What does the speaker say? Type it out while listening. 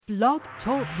Blog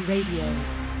Talk Radio.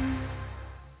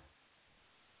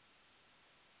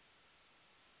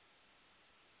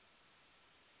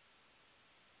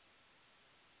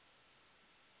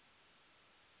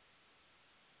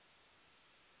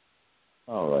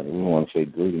 All right, we want to say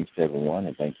greetings to everyone,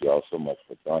 and thank you all so much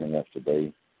for joining us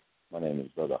today. My name is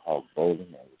Brother Hawk Bolden,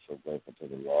 and we're so grateful to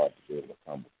the Lord to be able to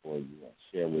come before you and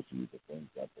share with you the things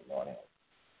that the Lord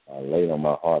has laid on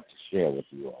my heart to share with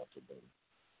you all today.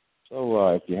 So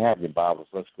if you have your Bibles,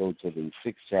 let's go to the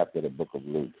 6th chapter of the book of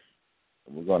Luke.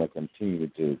 And we're going to continue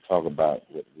to talk about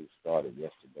what we started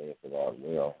yesterday, if the Lord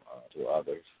will, to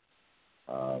others.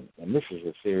 And this is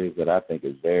a series that I think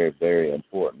is very, very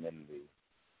important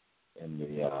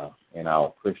in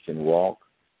our Christian walk,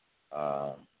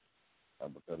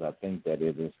 because I think that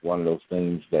it is one of those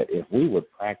things that if we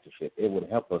would practice it, it would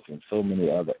help us in so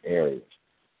many other areas.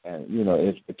 And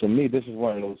to me, this is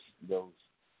one of those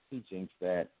teachings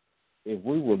that if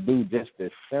we will do just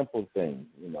this simple thing,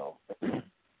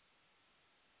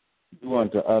 do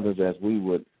unto others as we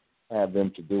would have them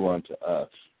to do unto us,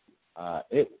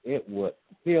 it would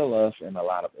heal us in a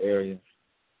lot of areas.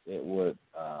 It would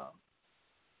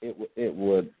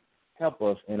help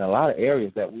us in a lot of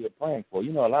areas that we are praying for.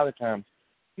 A lot of times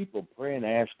people pray and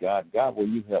ask God, will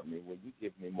you help me? Will you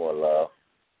give me more love?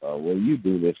 Will you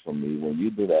do this for me? Will you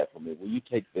do that for me? Will you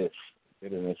take this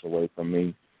bitterness away from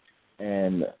me?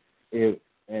 And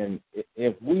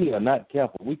if we are not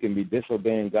careful, we can be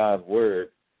disobeying God's word,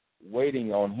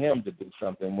 waiting on him to do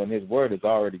something when his word has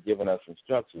already given us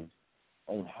instructions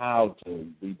on how to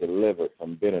be delivered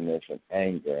from bitterness and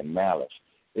anger and malice.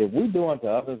 If we do unto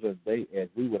others as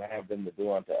we would have them to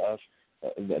do unto us,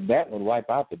 that would wipe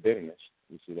out the bitterness.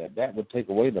 You see that? That would take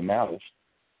away the malice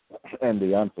and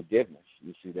the unforgiveness.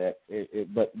 You see that?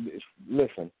 But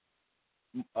listen,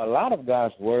 a lot of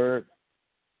God's word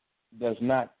does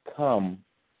not come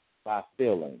by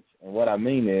feelings. And what I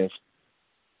mean is,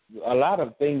 a lot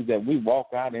of things that we walk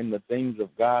out in the things of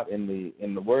God, in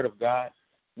the word of God,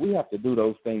 we have to do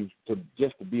those things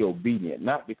just to be obedient,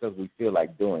 not because we feel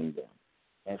like doing them.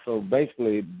 And so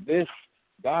basically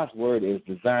God's word is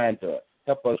designed to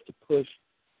help us to push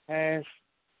past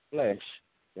flesh,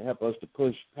 to help us to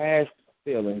push past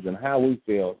feelings and how we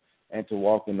feel, and to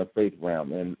walk in the faith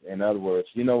realm. And in other words,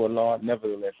 you know what, Lord,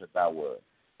 nevertheless at thy word.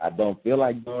 I don't feel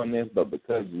like doing this, but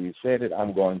because you said it,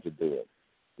 I'm going to do it.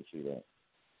 You see that?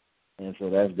 And so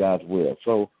that's God's will.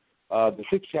 So the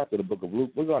 6th chapter of the book of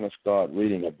Luke, we're going to start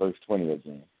reading at verse 20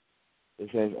 again. It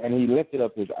says, and he lifted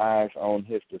up his eyes on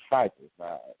his disciples.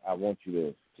 Now, I want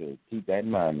you to keep that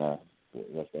in mind now.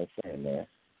 What's that saying there?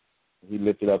 He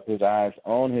lifted up his eyes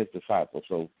on his disciples.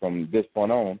 So from this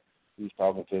point on, he's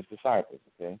talking to his disciples,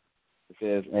 okay? It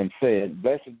says, and said,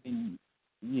 blessed be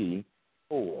ye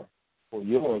poor, for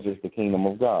yours is the kingdom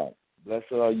of God.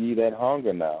 Blessed are ye that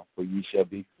hunger now, for ye shall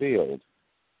be filled.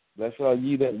 Blessed are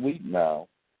ye that weep now,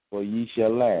 for ye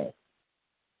shall laugh.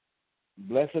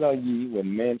 Blessed are ye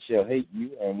when men shall hate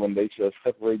you, and when they shall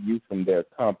separate you from their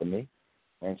company,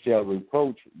 and shall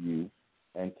reproach you,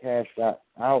 and cast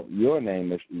out your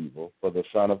name as evil for the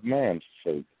Son of Man's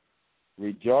sake.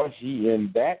 Rejoice ye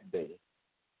in that day,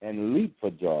 and leap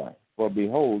for joy, for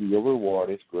behold, your reward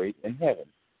is great in heaven.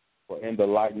 For in the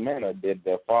like manner did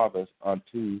their fathers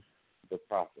unto the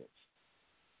prophets.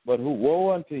 But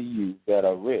woe unto you that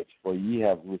are rich, for ye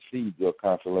have received your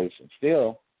consolation.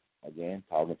 Still, again,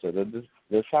 talking to the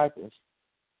disciples.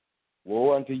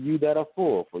 Woe unto you that are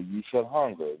full, for ye shall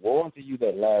hunger. Woe unto you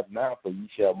that laugh now, for ye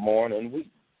shall mourn and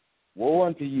weep. Woe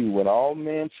unto you when all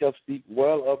men shall speak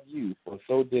well of you, for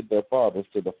so did their fathers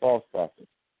to the false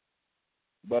prophets.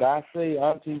 But I say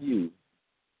unto you,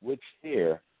 which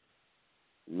hear,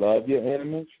 love your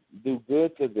enemies, do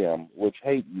good to them which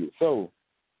hate you. So,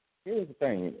 here's the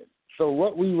thing. So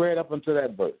what we read up until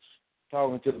that verse,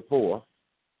 talking to the poor,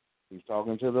 he's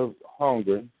talking to the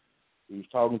hungry, he's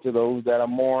talking to those that are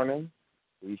mourning,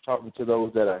 he's talking to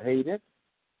those that are hated,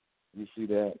 you see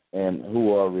that, and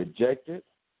who are rejected,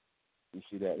 you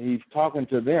see that. He's talking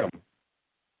to them.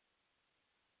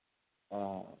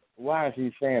 Why is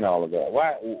he saying all of that?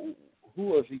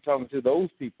 Who is he talking to? Those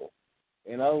people.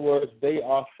 In other words, they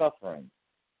are suffering.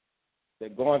 They're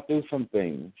going through some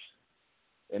things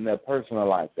in their personal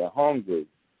life. They're hungry.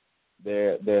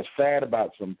 They're sad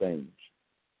about some things.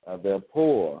 They're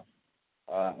poor,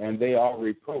 and they are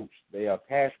reproached. They are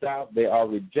cast out. They are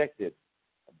rejected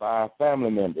by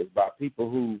family members, by people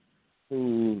who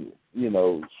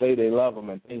say they love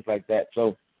them and things like that.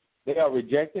 So they are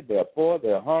rejected. They're poor.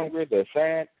 They're hungry. They're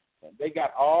sad. They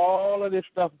got all of this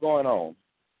stuff going on.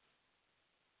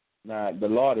 Now, the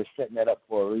Lord is setting that up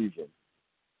for a reason.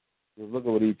 Just look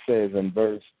at what he says in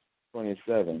verse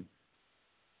 27.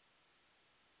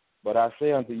 But I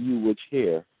say unto you which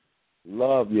hear,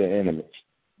 love your enemies.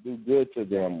 Do good to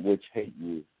them which hate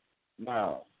you.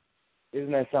 Now,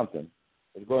 isn't that something?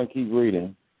 Let's go and keep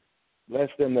reading. Bless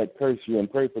them that curse you,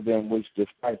 and pray for them which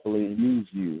despitefully use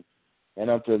you. And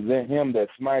unto him that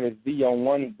smiteth thee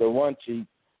on the one cheek,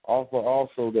 offer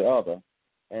also the other.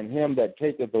 And him that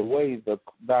taketh away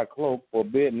thy cloak,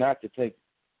 forbid not to take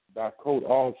thy coat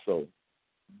also.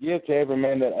 Give to every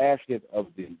man that asketh of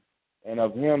thee, and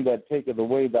of him that taketh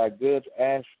away thy goods,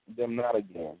 ask them not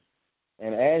again.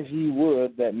 And as ye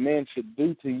would that men should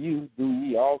do to you, do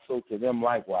ye also to them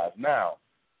likewise. Now,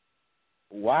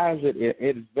 why is it?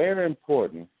 It is very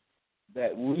important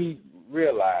that we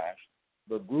realize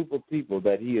the group of people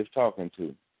that he is talking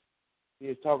to. He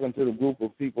is talking to the group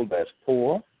of people that's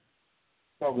poor,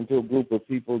 talking to a group of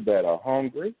people that are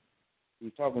hungry.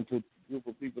 He's talking to a group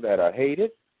of people that are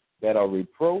hated, that are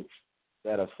reproached,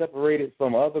 that are separated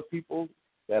from other people,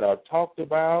 that are talked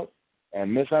about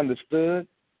and misunderstood.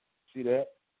 See that?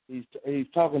 He's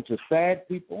talking to sad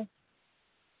people,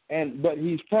 but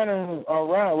he's turning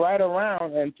right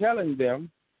around and telling them,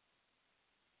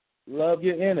 love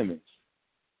your enemies.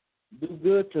 Do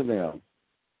good to them.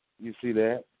 You see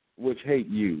that? Which hate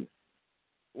you.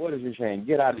 What is he saying?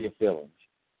 Get out of your feelings.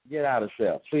 Get out of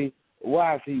self. See,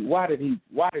 why did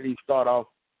he start off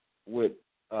with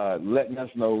letting us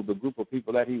know the group of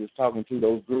people that he was talking to,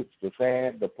 those groups, the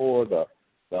sad, the poor, the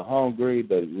hungry,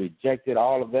 the rejected,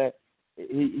 all of that.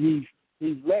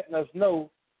 He's letting us know,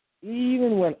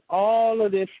 even when all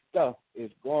of this stuff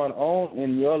is going on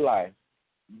in your life,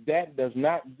 that does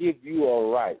not give you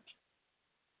a right,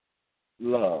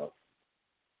 love,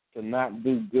 to not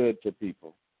do good to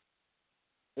people.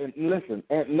 And listen,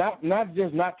 and not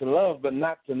just not to love, but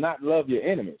not love your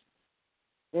enemies.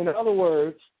 In other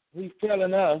words, he's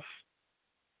telling us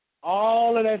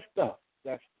all of that stuff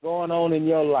that's going on in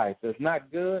your life that's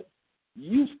not good,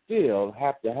 you still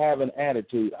have to have an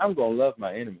attitude, I'm going to love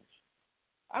my enemies.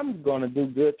 I'm going to do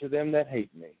good to them that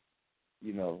hate me.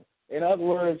 You know, in other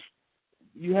words,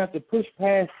 you have to push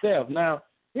past self. Now,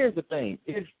 here's the thing.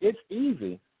 It's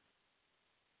easy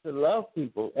to love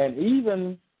people, and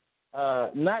even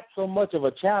not so much of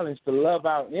a challenge to love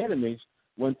our enemies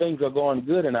when things are going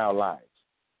good in our lives.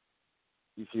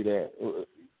 You see that?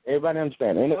 Everybody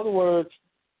understand? In other words,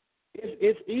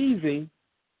 it's easy.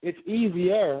 It's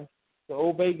easier to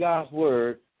obey God's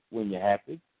word when you're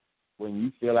happy, when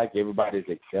you feel like everybody's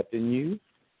accepting you,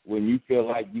 when you feel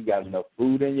like you got enough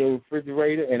food in your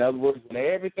refrigerator. In other words, when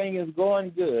everything is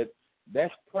going good,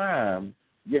 that's prime.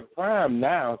 You're prime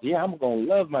now. Yeah, I'm going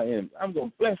to love my enemies. I'm going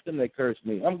to bless them that curse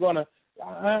me. I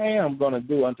am going to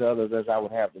do unto others as I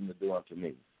would have them to do unto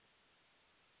me.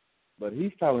 But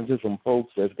he's talking to some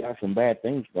folks that's got some bad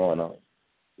things going on.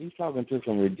 He's talking to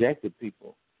some rejected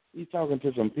people. He's talking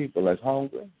to some people that's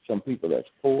hungry, some people that's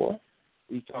poor.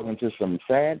 He's talking to some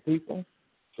sad people,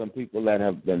 some people that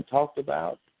have been talked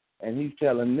about. And he's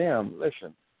telling them,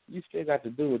 listen, you still got to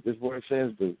do what this word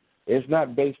says do. It's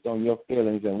not based on your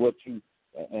feelings and what you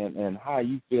and how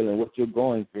you feel and what you're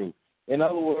going through. In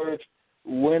other words,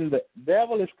 when the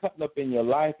devil is cutting up in your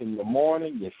life and you're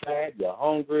mourning, you're sad, you're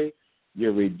hungry,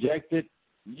 you're rejected,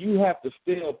 you have to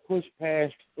still push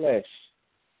past flesh.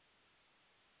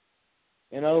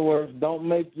 In other words, don't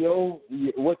make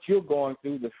what you're going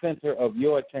through the center of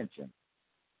your attention.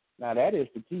 Now, that is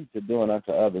the key to doing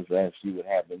unto others as you would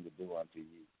have them to do unto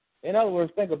you. In other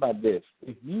words, think about this.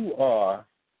 If you are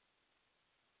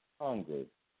hungry,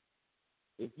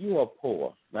 if you are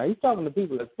poor, now he's talking to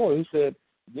people that's poor. He said,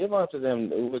 give unto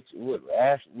them which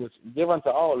give unto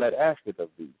all that asketh of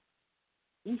thee.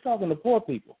 He's talking to poor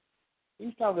people.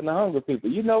 He's talking to hungry people.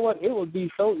 You know what? It would be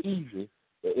so easy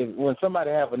when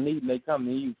somebody have a need and they come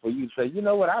to you for you to say, you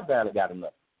know what, I barely got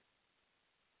enough.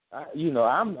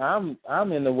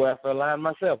 I'm in the welfare line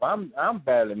myself. I'm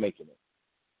barely making it.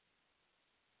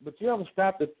 But you ever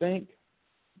stop to think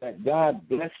that God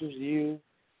blesses you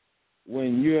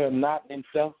when you're not in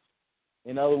self?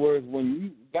 In other words, when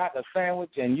you got a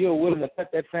sandwich and you're willing to cut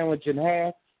that sandwich in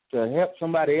half to help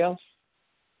somebody else,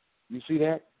 you see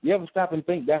that? You ever stop and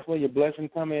think that's where your blessing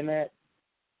come in at?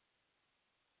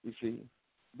 You see?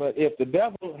 But if the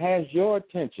devil has your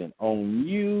attention on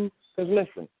you, because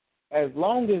listen, as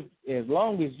long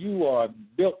as you are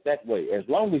built that way, as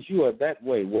long as you are that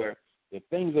way where if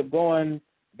things are going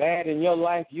bad in your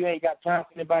life, you ain't got time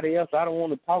for anybody else, I don't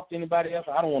want to talk to anybody else,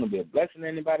 I don't want to be a blessing to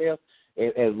anybody else,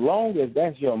 as long as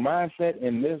that's your mindset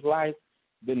in this life,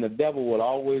 then the devil will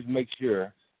always make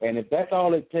sure, and if that's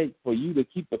all it takes for you to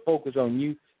keep the focus on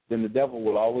you, then the devil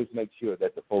will always make sure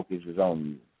that the focus is on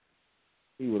you.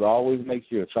 He would always make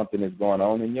sure something is going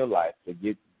on in your life to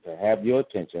have your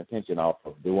attention off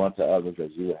of do unto others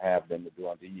as you would have them to do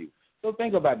unto you. So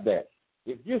think about that.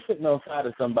 If you're sitting on the side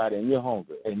of somebody and you're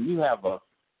hungry and you have a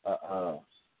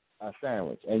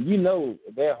sandwich and you know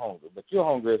they're hungry, but you're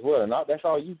hungry as well, and that's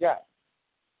all you got.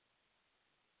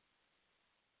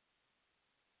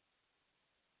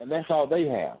 And that's all they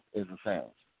have is a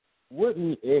sandwich.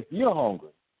 If you're hungry,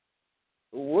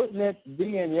 wouldn't it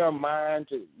be in your mind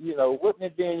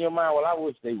well, I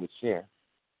wish they would share.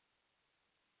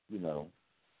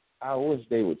 I wish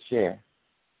they would share.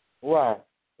 Why?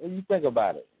 When you think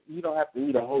about it, you don't have to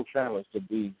eat a whole sandwich to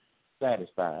be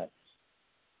satisfied.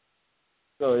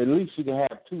 So at least you can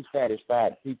have two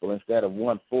satisfied people instead of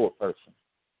one full person.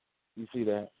 You see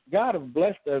that? God has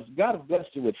blessed us. God has blessed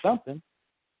you with something.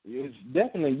 It's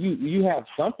definitely you have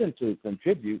something to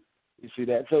contribute. You see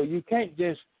that? So you can't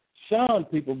just shun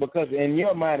people because in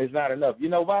your mind it's not enough. You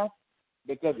know why?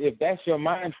 Because if that's your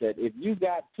mindset, if you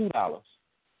got $2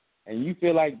 and you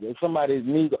feel like somebody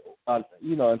needs,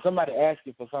 and somebody asks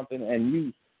you for something and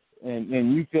you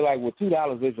feel like, well,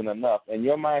 $2 isn't enough, and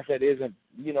your mindset isn't,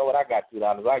 you know what, I got $2,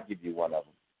 I'll give you one of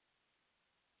them.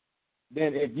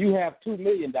 Then if you have $2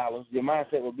 million, your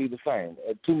mindset will be the same.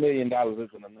 $2 million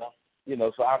isn't enough,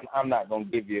 so I'm not going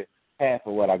to give you half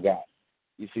of what I got.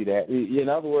 You see that? In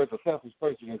other words, a selfish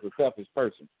person is a selfish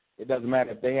person. It doesn't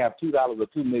matter if they have $2 or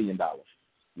 $2 million.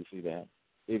 You see that?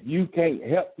 If you can't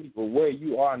help people where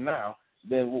you are now,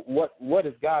 then what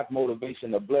is God's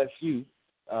motivation to bless you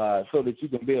so that you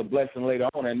can be a blessing later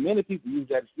on? And many people use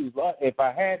that excuse, well, if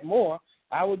I had more,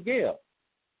 I would give.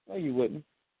 No, you wouldn't.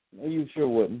 No, you sure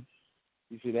wouldn't.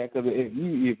 You see that? Because if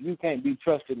you can't be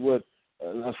trusted with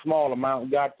a small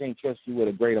amount, God can't trust you with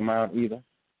a great amount either.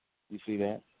 You see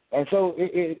that? And so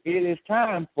it is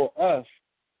time for us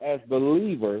as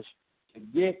believers to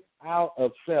get out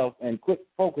of self and quit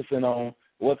focusing on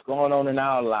what's going on in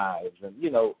our lives. And,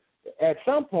 at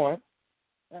some point,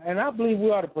 and I believe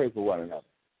we ought to pray for one another,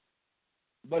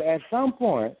 but at some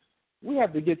point, we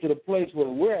have to get to the place where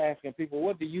we're asking people,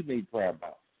 what do you need prayer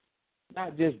about?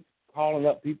 Not just calling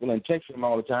up people and texting them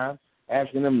all the time,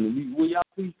 asking them, will y'all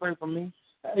please pray for me?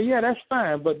 Yeah, that's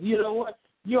fine, but you know what?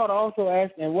 You ought to also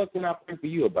ask, and what can I pray for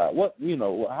you about?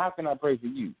 How can I pray for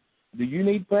you? Do you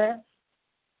need prayer?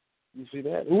 You see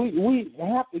that? We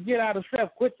have to get out of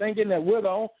self. Quit thinking that we're the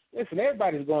only. Listen,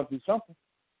 everybody's going through something.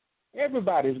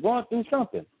 Everybody's going through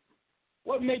something.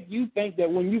 What makes you think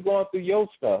that when you're going through your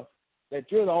stuff that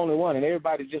you're the only one and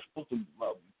everybody's just supposed to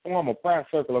form a prayer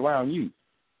circle around you?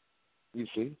 You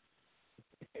see?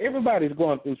 Everybody's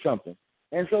going through something.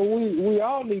 And so we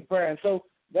all need prayer. And so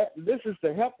this is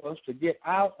to help us to get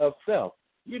out of self.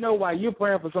 While you're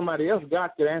praying for somebody else, God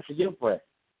could answer your prayer.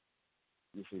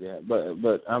 You see that?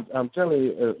 But I'm telling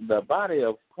you, the body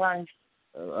of Christ,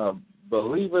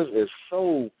 believers, is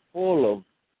so full of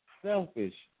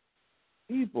selfish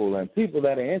people and people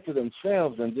that are into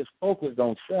themselves and just focused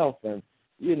on self, and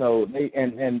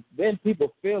and then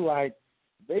people feel like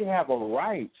they have a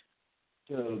right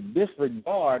to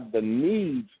disregard the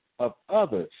needs of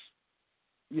others.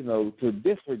 To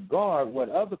disregard what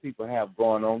other people have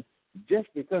going on just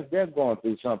because they're going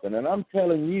through something. And I'm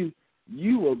telling you,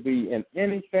 you will be an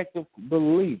ineffective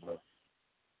believer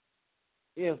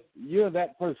if you're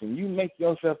that person. You make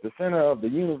yourself the center of the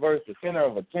universe, the center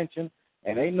of attention,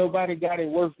 and ain't nobody got it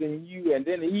worse than you. And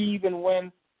then even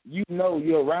when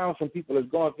you're around some people that's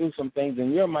going through some things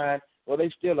in your mind, well, they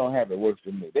still don't have it worse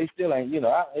than me. They still ain't,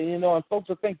 and folks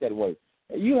will think that way.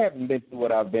 You haven't been through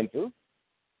what I've been through.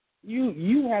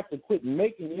 You have to quit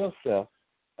making yourself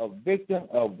a victim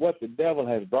of what the devil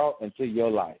has brought into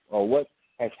your life or what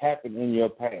has happened in your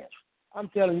past. I'm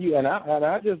telling you, and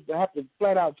I just have to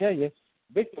flat out tell you,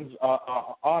 victims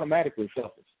are automatically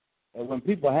selfish. And when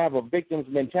people have a victim's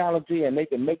mentality and they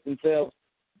can make themselves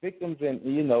victims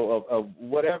of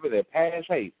whatever their past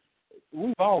hate,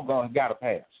 we've all got a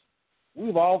past.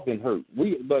 We've all been hurt.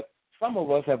 But some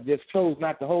of us have just chose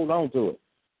not to hold on to it.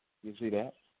 You see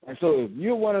that? And so if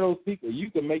you're one of those people, you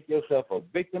can make yourself a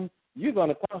victim. You're going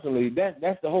to constantly,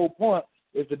 that's the whole point,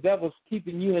 is the devil's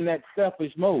keeping you in that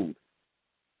selfish mode.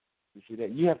 You see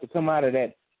that? You have to come out of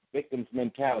that victim's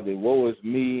mentality. Woe is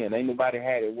me, and ain't nobody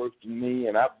had it worse than me,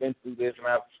 and I've been through this, and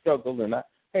I've struggled, and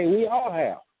hey, we all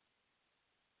have.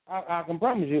 I can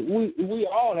promise you, we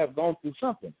all have gone through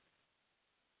something.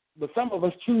 But some of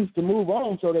us choose to move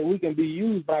on so that we can be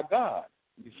used by God.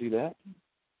 You see that?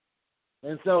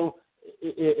 And so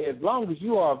as long as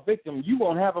you are a victim, you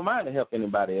won't have a mind to help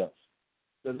anybody else.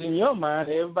 Because in your mind,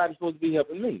 everybody's supposed to be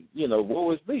helping me.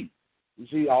 Woe is me. You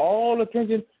see, all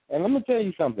attention. And let me tell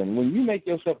you something. When you make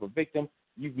yourself a victim,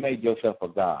 you've made yourself a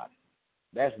God.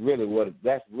 That's really what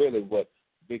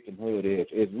victimhood is.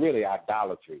 It's really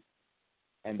idolatry,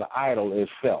 and the idol is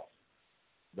self,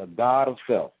 the god of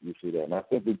self. You see that? And I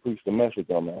think we preached a message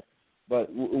on that.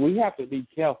 But we have to be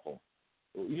careful.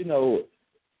 You know,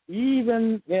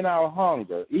 even in our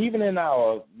hunger, even in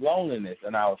our loneliness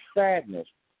and our sadness,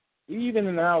 even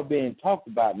in our being talked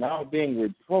about and our being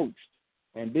reproached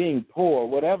and being poor,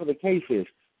 whatever the case is,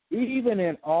 even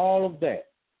in all of that,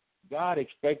 God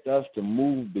expects us to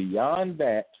move beyond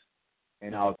that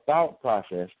in our thought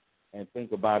process and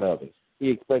think about others. He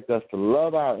expects us to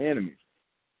love our enemies,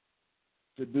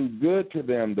 to do good to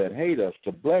them that hate us,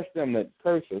 to bless them that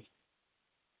curse us,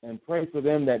 and pray for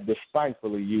them that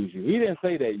despitefully use you. He didn't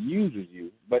say that uses you,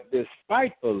 but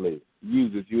despitefully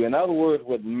uses you. In other words,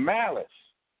 with malice.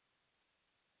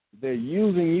 They're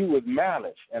using you with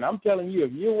malice. And I'm telling you,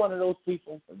 if you're one of those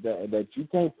people that you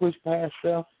can't push past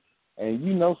self, and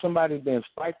you know somebody's been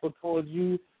spiteful towards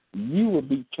you, you would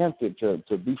be tempted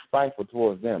to be spiteful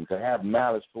towards them, to have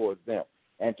malice towards them,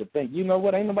 and to think, you know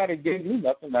what, ain't nobody gave me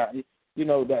nothing. Now, you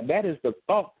know, that is the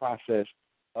thought process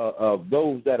of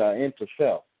those that are into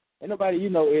self. Ain't nobody, you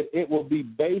know, it will be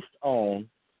based on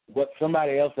what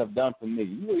somebody else have done for me.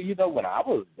 You know, when I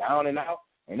was down and out,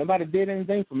 ain't nobody did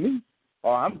anything for me.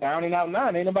 Or I'm down and out now,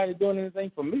 and ain't nobody doing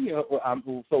anything for me.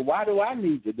 So why do I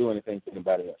need to do anything for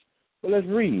anybody else? Well, let's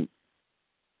read.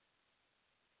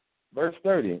 Verse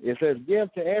 30, it says,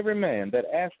 give to every man that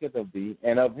asketh of thee,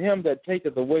 and of him that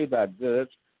taketh away thy goods,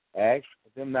 ask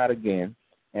them not again.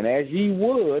 And as ye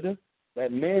would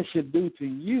that men should do to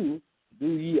you, do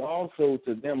ye also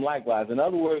to them likewise. In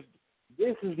other words,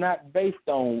 this is not based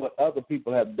on what other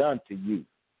people have done to you.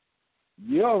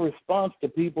 Your response to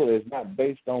people is not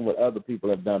based on what other people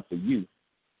have done for you,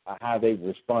 or how they've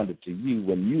responded to you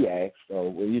when you asked,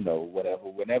 or, you know, whatever,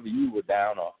 whenever you were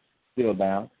down or still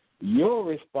down. Your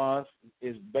response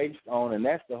is based on, and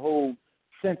that's the whole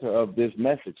center of this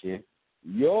message here,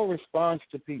 your response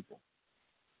to people,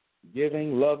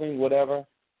 giving, loving, whatever,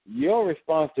 your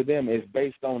response to them is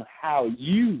based on how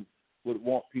you would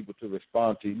want people to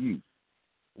respond to you,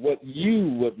 what you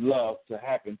would love to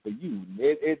happen for you.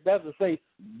 It doesn't say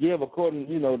give according,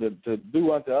 you know, to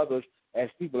do unto others as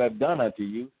people have done unto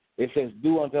you. It says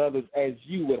do unto others as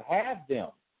you would have them.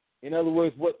 In other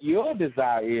words, what your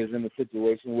desire is in the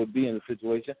situation would be in the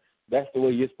situation. That's the way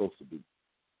you're supposed to be.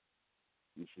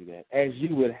 You see that? As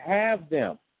you would have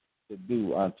them to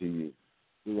do unto you,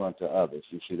 do unto others.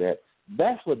 You see that?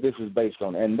 That's what this is based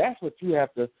on. And that's what you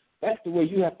have to, that's the way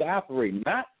you have to operate,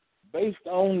 not based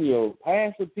on your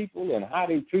past with people and how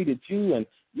they treated you. And,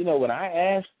 you know, when I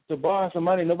asked to borrow some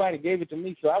money, nobody gave it to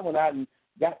me, so I went out and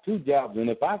got 2 jobs. And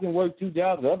if I can work 2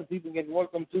 jobs, other people can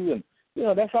work them too. And, you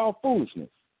know, that's all foolishness.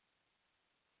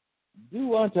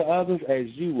 Do unto others as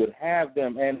you would have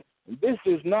them. And this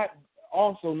is not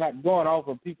also not going off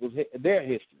of their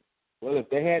history. Well, if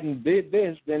they hadn't did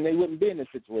this, then they wouldn't be in this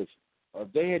situation. Or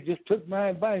if they had just took my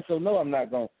advice, so no, I'm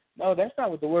not going. No, that's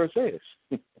not what the word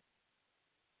says.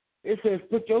 It says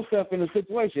put yourself in a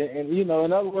situation, and, you know,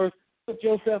 in other words, put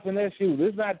yourself in their shoes.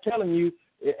 It's not telling you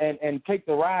and take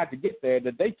the ride to get there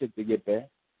that they took to get there.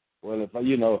 Well,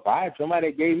 if I had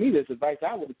somebody that gave me this advice,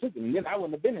 I would have took it, and then I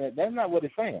wouldn't have been there. That's not what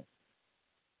it's saying.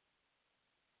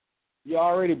 You're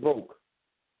already broke.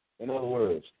 In other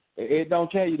words, it don't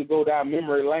tell you to go down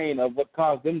memory lane of what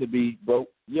caused them to be broke.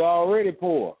 You're already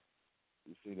poor.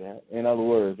 You see that? In other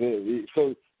words,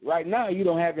 so right now you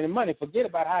don't have any money. Forget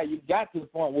about how you got to the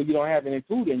point where you don't have any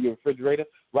food in your refrigerator.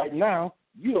 Right now,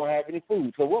 you don't have any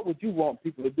food. So what would you want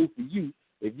people to do for you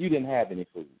if you didn't have any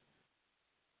food?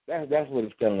 That's what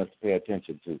it's telling us to pay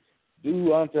attention to.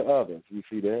 Do unto others. You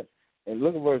see that? And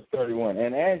look at verse 31.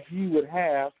 And as you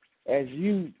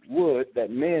would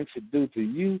that men should do to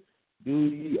you, do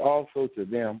ye also to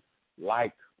them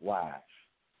likewise.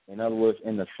 In other words,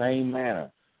 in the same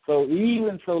manner. So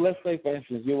let's say, for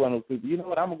instance, you're one of those people, you know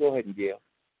what, I'm going to go ahead and give.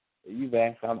 You've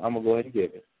asked, I'm going to go ahead and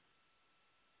give it.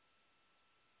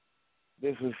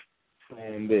 This is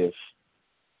saying this,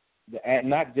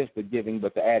 not just the giving,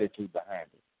 but the attitude behind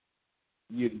it.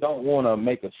 You don't want to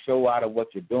make a show out of what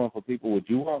you're doing for people. Would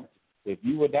you want, if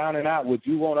you were down and out, would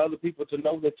you want other people to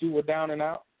know that you were down and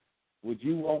out? Would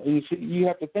you want, you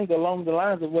have to think along the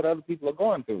lines of what other people are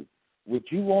going through. Would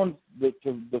you want to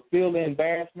feel the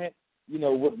embarrassment? You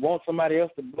know, would want somebody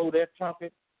else to blow their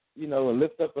trumpet, you know, and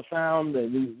lift up a sound that,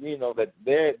 you know, that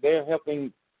they're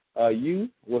helping you?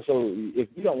 Well, so if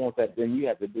you don't want that, then you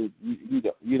have to do,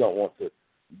 you don't want to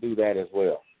do that as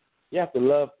well. You have to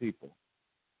love people.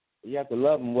 You have to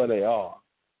love them where they are,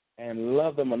 and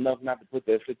love them enough not to put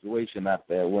their situation out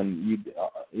there when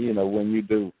when you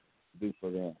do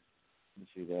for them. You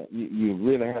see that? You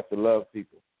really have to love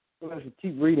people. So let's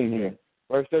keep reading here.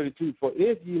 Verse 32, for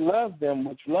if ye love them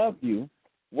which love you,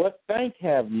 what thank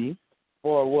have ye?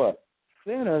 For what?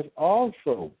 Sinners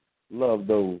also love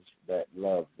those that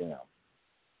love them.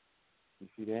 You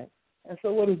see that? And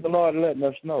so what is the Lord letting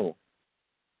us know?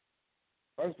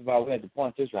 First of all, we have to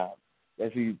point this out,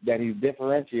 that he's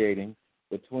differentiating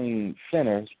between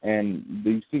sinners and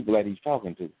these people that he's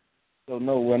talking to. So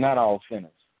no, we're not all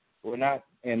sinners. We're not,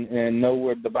 and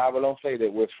no, the Bible don't say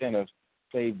that we're sinners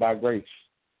saved by grace.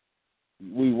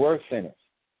 We were sinners,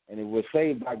 and if we're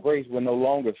saved by grace, we're no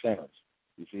longer sinners.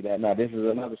 You see that? Now, this is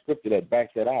another scripture that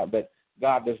backs that out, but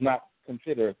God does not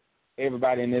consider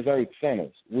everybody in this earth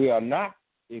sinners. We are not,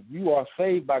 if you are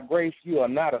saved by grace, you are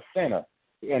not a sinner.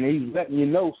 And he's letting you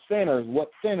know sinners,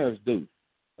 what sinners do.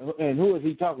 And who is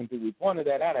he talking to? We pointed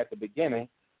that out at the beginning,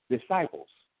 disciples.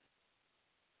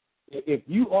 If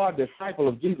you are a disciple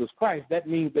of Jesus Christ, that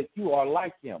means that you are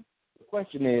like him. The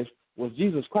question is, was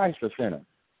Jesus Christ a sinner?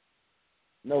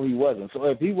 No, he wasn't. So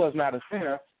if he was not a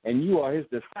sinner and you are his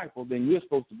disciple, then you're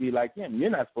supposed to be like him. You're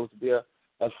not supposed to be a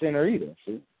sinner either,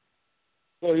 see?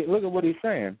 So look at what he's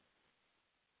saying.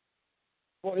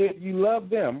 For if you love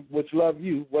them which love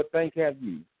you, what thank have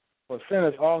you? For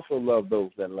sinners also love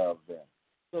those that love them.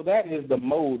 So that is the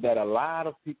mode that a lot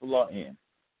of people are in.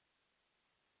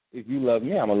 If you love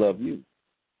me, I'm going to love you.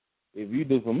 If you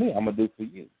do for me, I'm going to do for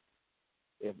you.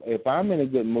 If I'm in a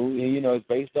good mood, and it's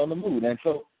based on the mood. And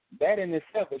so that in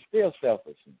itself is still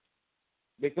selfishness,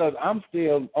 because I'm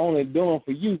still only doing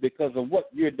for you because of what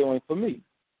you're doing for me.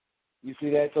 You see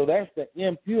that? So that's the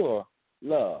impure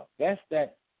love. That's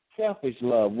that selfish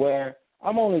love where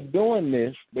I'm only doing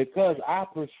this because I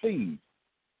perceive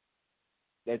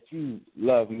that you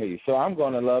love me. So I'm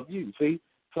going to love you. See?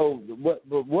 So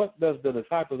what does the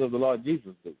disciples of the Lord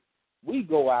Jesus do? We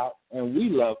go out and we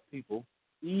love people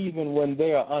even when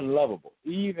they are unlovable,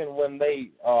 even when they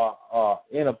are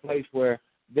in a place where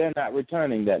they're not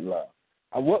returning that love.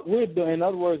 What we're doing, in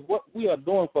other words, what we are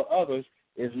doing for others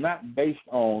is not based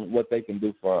on what they can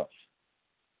do for us.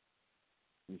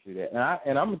 You see that?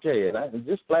 And I'm going to tell you,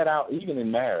 just flat out, even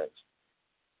in marriage,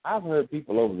 I've heard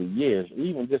people over the years,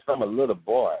 even just from a little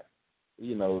boy,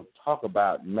 talk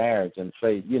about marriage and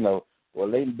say,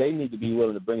 well, they need to be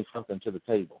willing to bring something to the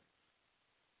table.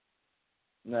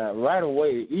 Now, right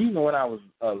away, even when I was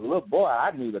a little boy,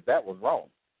 I knew that was wrong.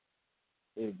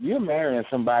 If you're marrying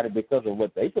somebody because of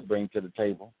what they could bring to the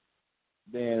table,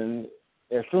 then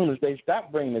as soon as they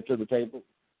stop bringing it to the table,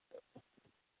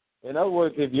 in other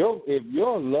words, if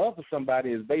your love for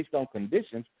somebody is based on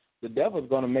conditions, the devil's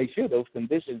going to make sure those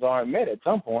conditions aren't met at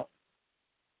some point.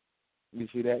 You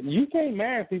see that? You can't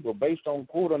marry people based on,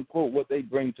 quote, unquote, what they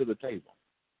bring to the table.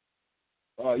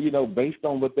 Based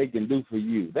on what they can do for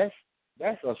you.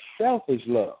 That's a selfish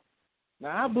love.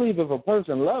 Now, I believe if a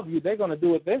person loves you, they're going to do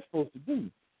what they're supposed to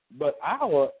do. But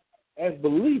as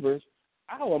believers,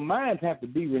 our minds have to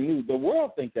be renewed. The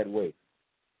world thinks that way.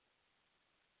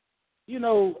 In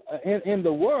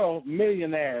the world,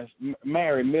 millionaires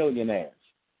marry millionaires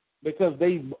because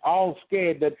they all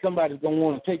scared that somebody's going to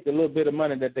want to take the little bit of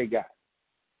money that they got.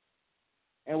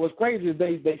 And what's crazy is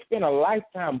they spend a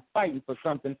lifetime fighting for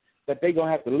something that they're going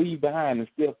to have to leave behind and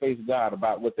still face God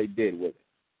about what they did with it.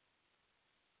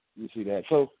 You see that?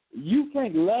 So you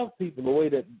can't love people the way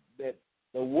that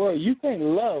the world, you can't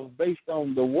love based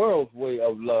on the world's way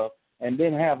of love and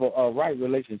then have a right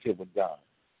relationship with God.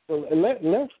 So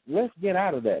let's get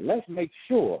out of that. Let's make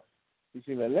sure,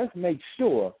 let's make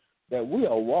sure that we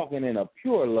are walking in a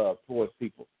pure love towards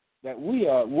people, that we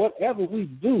are, whatever we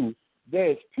do,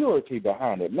 there's purity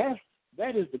behind it. And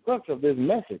that is the crux of this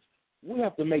message. We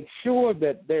have to make sure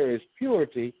that there is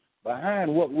purity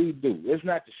behind what we do. It's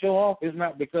not to show off. It's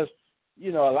not because, a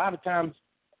lot of times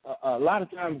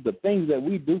the things that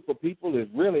we do for people is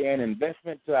really an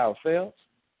investment to ourselves.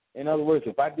 In other words,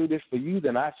 if I do this for you,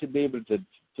 then I should be able to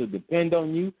depend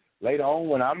on you later on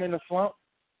when I'm in a slump.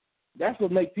 That's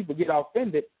what makes people get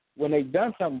offended when they've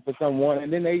done something for someone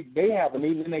and then they have a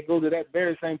need and then they go to that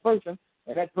very same person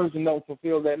and that person don't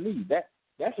fulfill that need.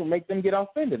 That's what makes them get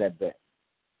offended at that.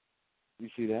 You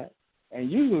see that? And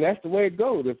usually that's the way it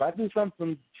goes. If I do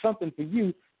something for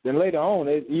you, then later on,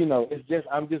 it's just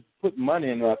I'm just putting money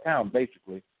in the account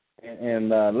basically, and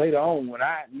later on when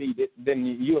I need it, then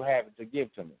you'll have it to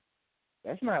give to me.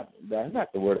 That's not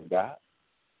the word of God.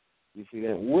 You see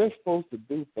that? We're supposed to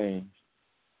do things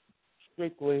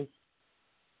strictly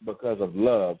because of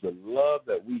love, the love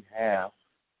that we have,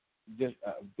 just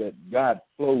that God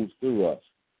flows through us.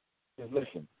 Because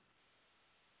listen,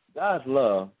 God's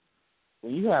love.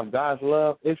 When you have God's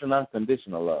love, it's an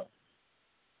unconditional love.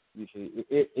 You see,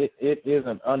 it is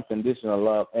an unconditional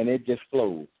love, and it just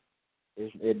flows.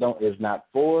 It's not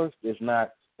forced. It's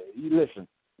not. You listen.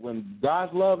 When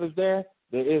God's love is there,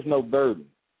 there is no burden.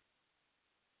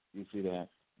 You see that?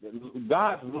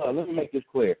 God's love. Let me make this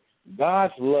clear.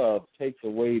 God's love takes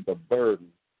away the burden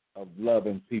of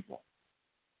loving people.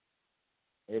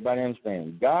 Everybody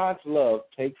understand? God's love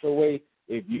takes away.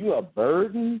 If you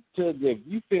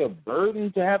feel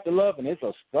burdened to have to love, and it's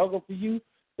a struggle for you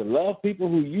to love people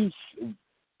who you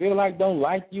feel like don't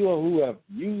like you or who have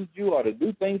used you or to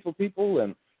do things for people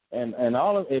and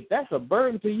all of, if that's a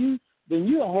burden to you, then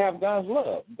you don't have God's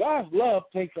love. God's love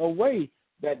takes away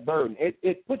that burden.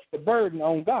 It puts the burden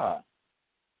on God.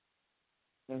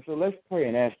 And so let's pray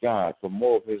and ask God for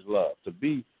more of his love, to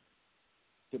be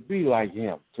like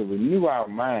him, to renew our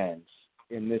minds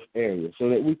in this area so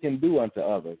that we can do unto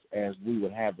others as we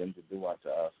would have them to do unto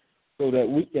us, so that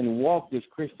we can walk this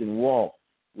Christian walk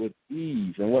with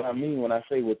ease. And what I mean when I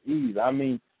say with ease, I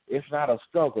mean it's not a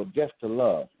struggle just to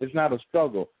love. It's not a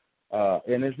struggle,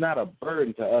 and it's not a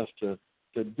burden to us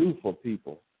to do for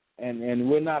people. And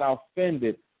we're not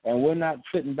offended, and we're not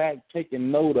sitting back taking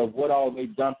note of what all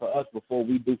they've done for us before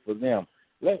we do for them.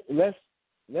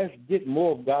 Let's get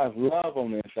more of God's love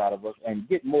on the inside of us and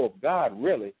get more of God,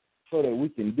 really, so that we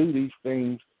can do these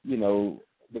things,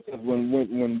 because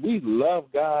when we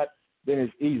love God, then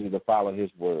it's easy to follow his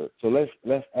word. So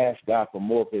let's ask God for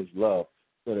more of his love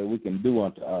so that we can do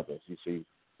unto others, you see,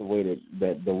 the way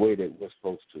that we're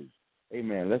supposed to.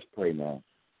 Amen. Let's pray now.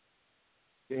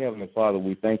 Dear Heavenly Father,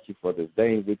 we thank you for this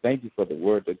day. We thank you for the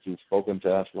word that you've spoken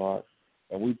to us, Lord.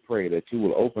 And we pray that you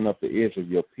will open up the ears of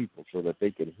your people so that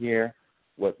they can hear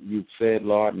what you've said,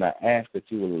 Lord. And I ask that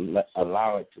you will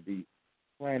allow it to be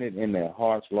planted in their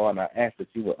hearts, Lord. And I ask that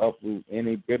you will uproot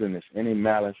any bitterness, any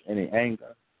malice, any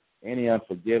anger, any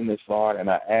unforgiveness, Lord. And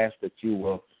I ask that you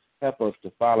will help us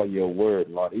to follow your word,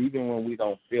 Lord, even when we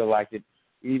don't feel like it,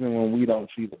 even when we don't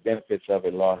see the benefits of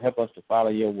it, Lord. Help us to follow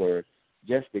your word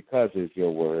just because it's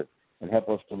your word, and help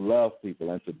us to love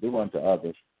people and to do unto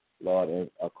others, Lord,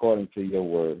 according to your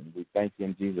word. We thank you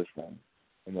in Jesus' name.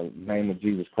 In the name of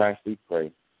Jesus Christ we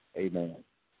pray. Amen.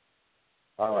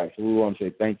 All right, so we want to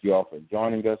say thank you all for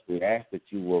joining us. We ask that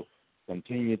you will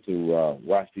continue to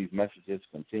watch these messages,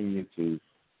 continue to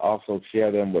also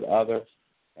share them with others,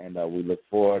 and we look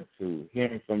forward to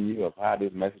hearing from you of how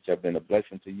this message has been a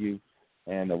blessing to you,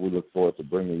 and we look forward to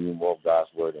bringing you more of God's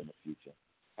word in the future.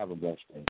 Have a blessed day.